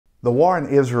The war in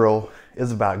Israel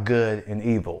is about good and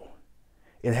evil.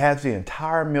 It has the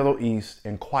entire Middle East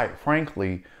and, quite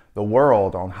frankly, the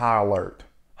world on high alert.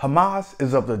 Hamas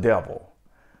is of the devil.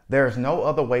 There is no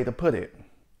other way to put it.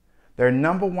 Their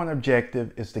number one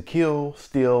objective is to kill,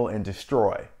 steal, and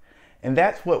destroy. And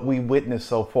that's what we witnessed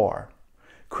so far.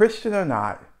 Christian or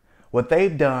not, what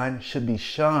they've done should be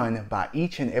shunned by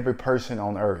each and every person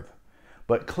on earth.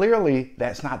 But clearly,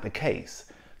 that's not the case.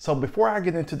 So before I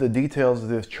get into the details of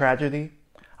this tragedy,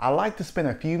 I'd like to spend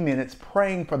a few minutes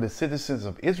praying for the citizens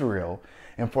of Israel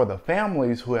and for the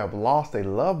families who have lost a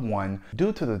loved one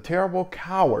due to the terrible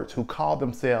cowards who call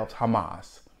themselves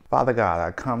Hamas. Father God,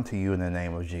 I come to you in the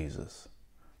name of Jesus.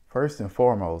 First and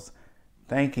foremost,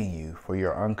 thanking you for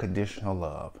your unconditional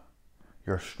love,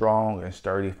 your strong and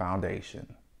sturdy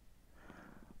foundation.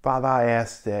 Father, I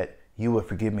ask that you would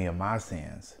forgive me of my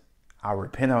sins. I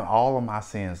repent of all of my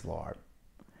sins, Lord.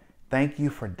 Thank you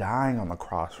for dying on the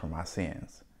cross for my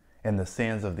sins and the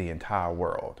sins of the entire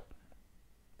world.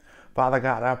 Father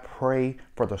God, I pray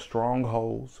for the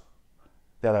strongholds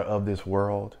that are of this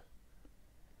world.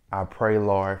 I pray,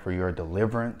 Lord, for your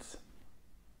deliverance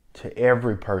to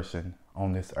every person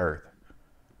on this earth,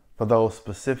 for those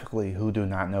specifically who do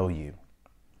not know you.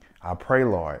 I pray,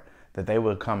 Lord, that they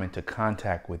will come into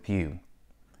contact with you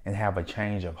and have a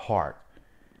change of heart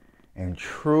and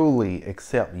truly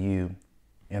accept you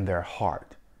in their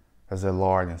heart as their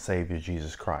Lord and Savior,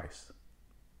 Jesus Christ.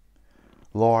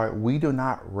 Lord, we do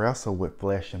not wrestle with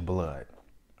flesh and blood.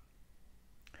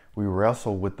 We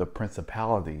wrestle with the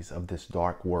principalities of this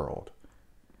dark world.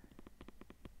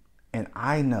 And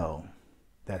I know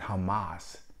that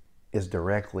Hamas is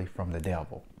directly from the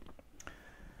devil.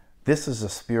 This is a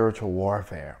spiritual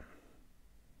warfare.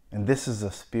 And this is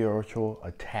a spiritual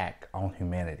attack on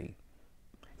humanity.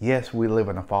 Yes, we live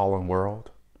in a fallen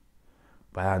world.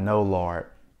 But I know, Lord,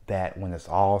 that when it's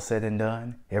all said and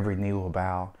done, every knee will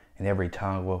bow and every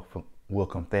tongue will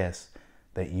confess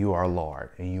that you are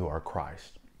Lord and you are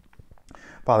Christ.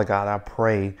 Father God, I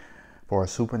pray for a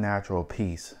supernatural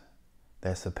peace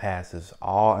that surpasses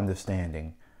all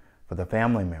understanding for the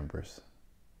family members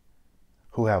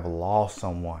who have lost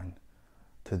someone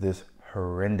to this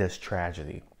horrendous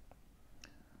tragedy,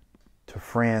 to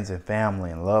friends and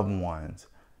family and loved ones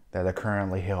that are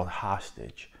currently held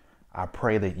hostage. I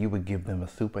pray that you would give them a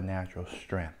supernatural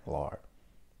strength, Lord.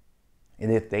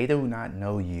 And if they do not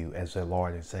know you as their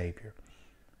Lord and Savior,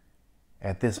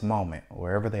 at this moment,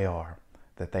 wherever they are,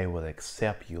 that they will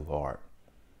accept you, Lord,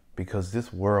 because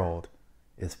this world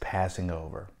is passing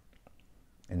over.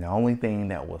 And the only thing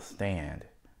that will stand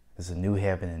is a new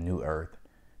heaven and new earth,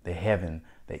 the heaven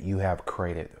that you have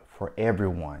created for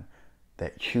everyone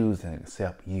that choose and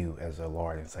accept you as their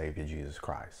Lord and Savior, Jesus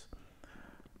Christ.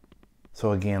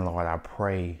 So again, Lord, I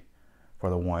pray for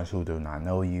the ones who do not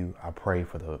know you. I pray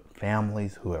for the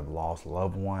families who have lost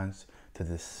loved ones to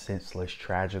this senseless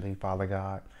tragedy, Father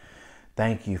God.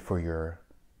 Thank you for your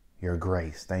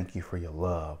grace. Thank you for your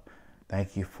love.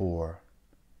 Thank you for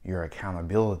your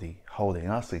accountability, holding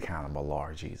us accountable,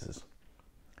 Lord Jesus.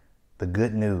 The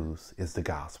good news is the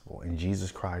gospel. In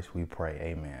Jesus Christ we pray,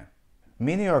 amen.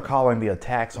 Many are calling the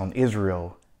attacks on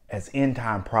Israel as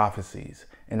end-time prophecies,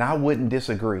 and I wouldn't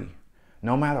disagree.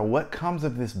 No matter what comes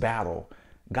of this battle,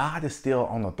 God is still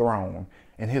on the throne,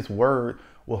 and his word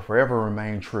will forever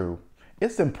remain true.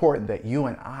 It's important that you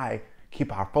and I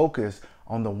keep our focus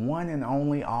on the one and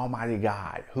only Almighty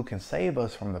God who can save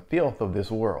us from the filth of this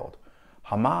world.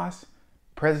 Hamas,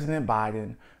 President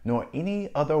Biden, nor any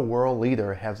other world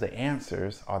leader has the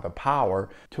answers or the power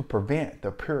to prevent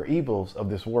the pure evils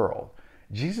of this world.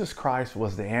 Jesus Christ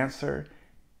was the answer,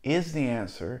 is the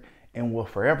answer, and will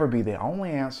forever be the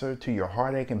only answer to your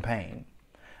heartache and pain.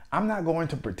 I'm not going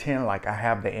to pretend like I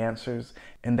have the answers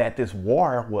and that this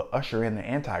war will usher in the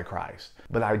Antichrist,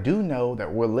 but I do know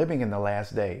that we're living in the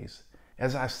last days.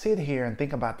 As I sit here and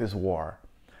think about this war,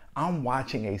 I'm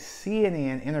watching a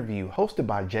CNN interview hosted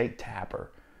by Jake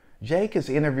Tapper. Jake is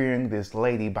interviewing this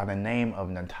lady by the name of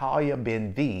Natalia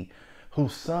Ben-V,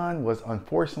 whose son was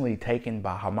unfortunately taken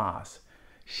by Hamas.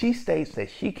 She states that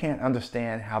she can't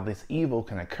understand how this evil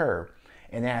can occur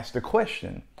and asks the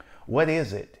question, what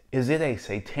is it? Is it a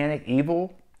satanic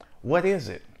evil? What is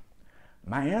it?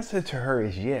 My answer to her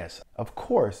is yes. Of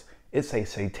course, it's a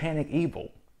satanic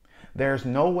evil. There's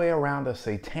no way around the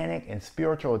satanic and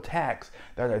spiritual attacks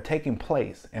that are taking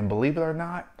place. And believe it or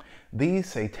not, these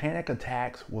satanic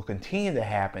attacks will continue to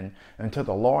happen until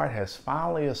the Lord has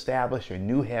finally established a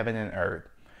new heaven and earth.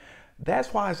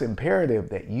 That's why it's imperative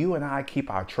that you and I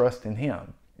keep our trust in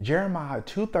him. Jeremiah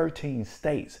 2:13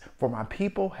 states, "For my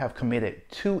people have committed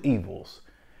two evils.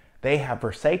 They have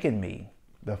forsaken me,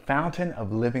 the fountain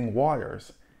of living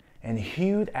waters, and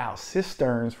hewed out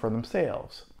cisterns for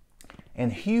themselves.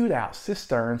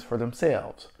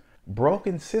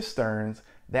 Broken cisterns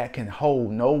that can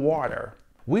hold no water.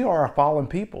 We are a fallen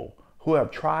people who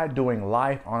have tried doing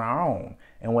life on our own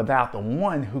and without the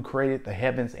one who created the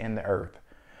heavens and the earth.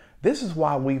 This is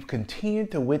why we've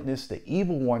continued to witness the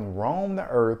evil one roam the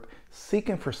earth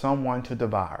seeking for someone to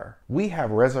devour. We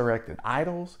have resurrected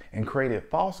idols and created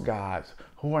false gods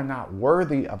who are not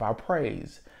worthy of our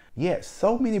praise. Yet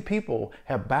so many people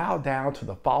have bowed down to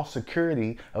the false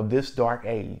security of this dark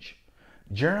age.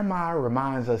 Jeremiah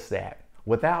reminds us that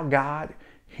without God,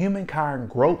 humankind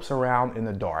gropes around in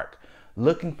the dark,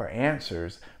 looking for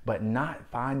answers, but not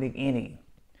finding any.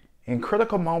 In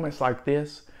critical moments like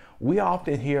this, we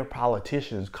often hear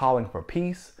politicians calling for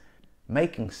peace,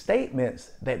 making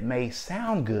statements that may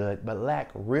sound good but lack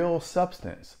real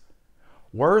substance.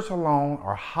 Words alone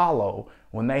are hollow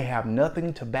when they have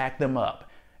nothing to back them up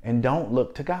and don't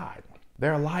look to God.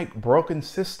 They're like broken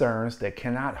cisterns that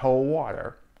cannot hold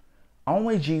water.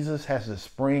 Only Jesus has the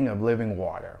spring of living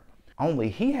water. Only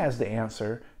He has the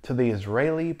answer to the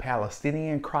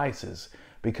Israeli-Palestinian crisis,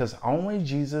 because only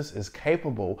Jesus is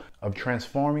capable of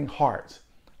transforming hearts,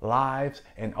 lives,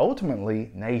 and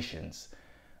ultimately nations.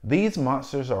 These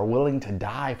monsters are willing to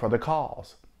die for the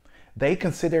cause. They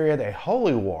consider it a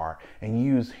holy war and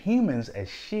use humans as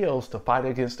shields to fight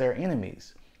against their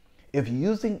enemies. If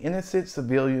using innocent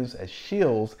civilians as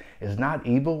shields is not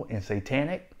evil and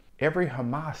satanic, every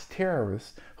Hamas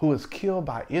terrorist who is killed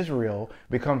by Israel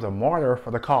becomes a martyr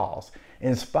for the cause,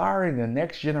 inspiring the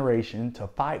next generation to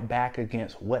fight back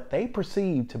against what they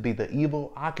perceive to be the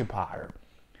evil occupier.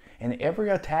 And every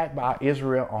attack by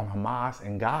Israel on Hamas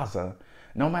and Gaza,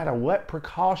 no matter what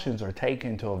precautions are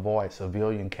taken to avoid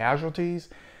civilian casualties,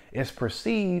 is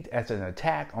perceived as an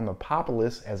attack on the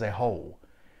populace as a whole.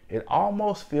 It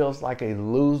almost feels like a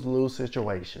lose-lose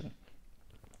situation.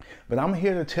 But I'm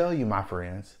here to tell you, my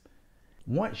friends,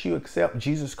 once you accept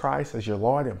Jesus Christ as your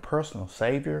Lord and personal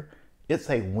Savior, it's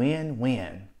a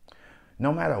win-win.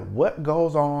 No matter what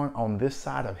goes on this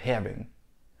side of heaven,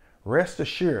 rest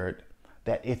assured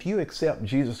that if you accept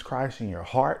Jesus Christ in your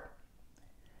heart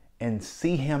and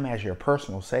see Him as your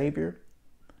personal Savior,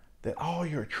 that all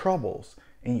your troubles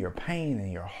and your pain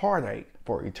and your heartache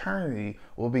for eternity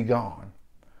will be gone.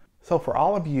 So for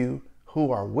all of you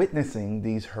who are witnessing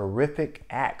these horrific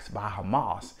acts by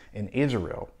Hamas in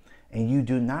Israel, and you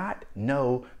do not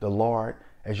know the Lord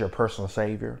as your personal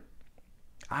Savior,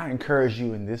 I encourage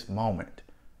you in this moment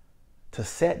to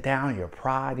set down your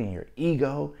pride and your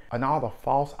ego and all the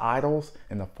false idols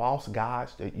and the false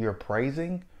gods that you're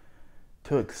praising,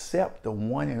 to accept the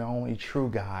one and only true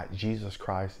God, Jesus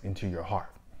Christ, into your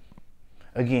heart.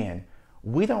 Again,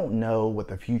 we don't know what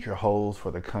the future holds for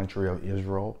the country of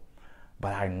Israel,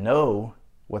 but I know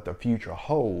what the future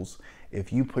holds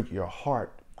if you put your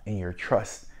heart and your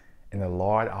trust in the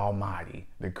Lord Almighty,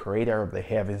 the creator of the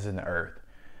heavens and the earth.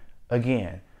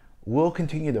 Again, we'll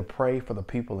continue to pray for the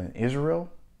people in Israel.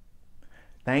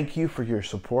 Thank you for your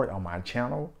support on my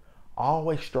channel.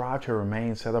 Always strive to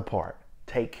remain set apart.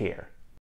 Take care.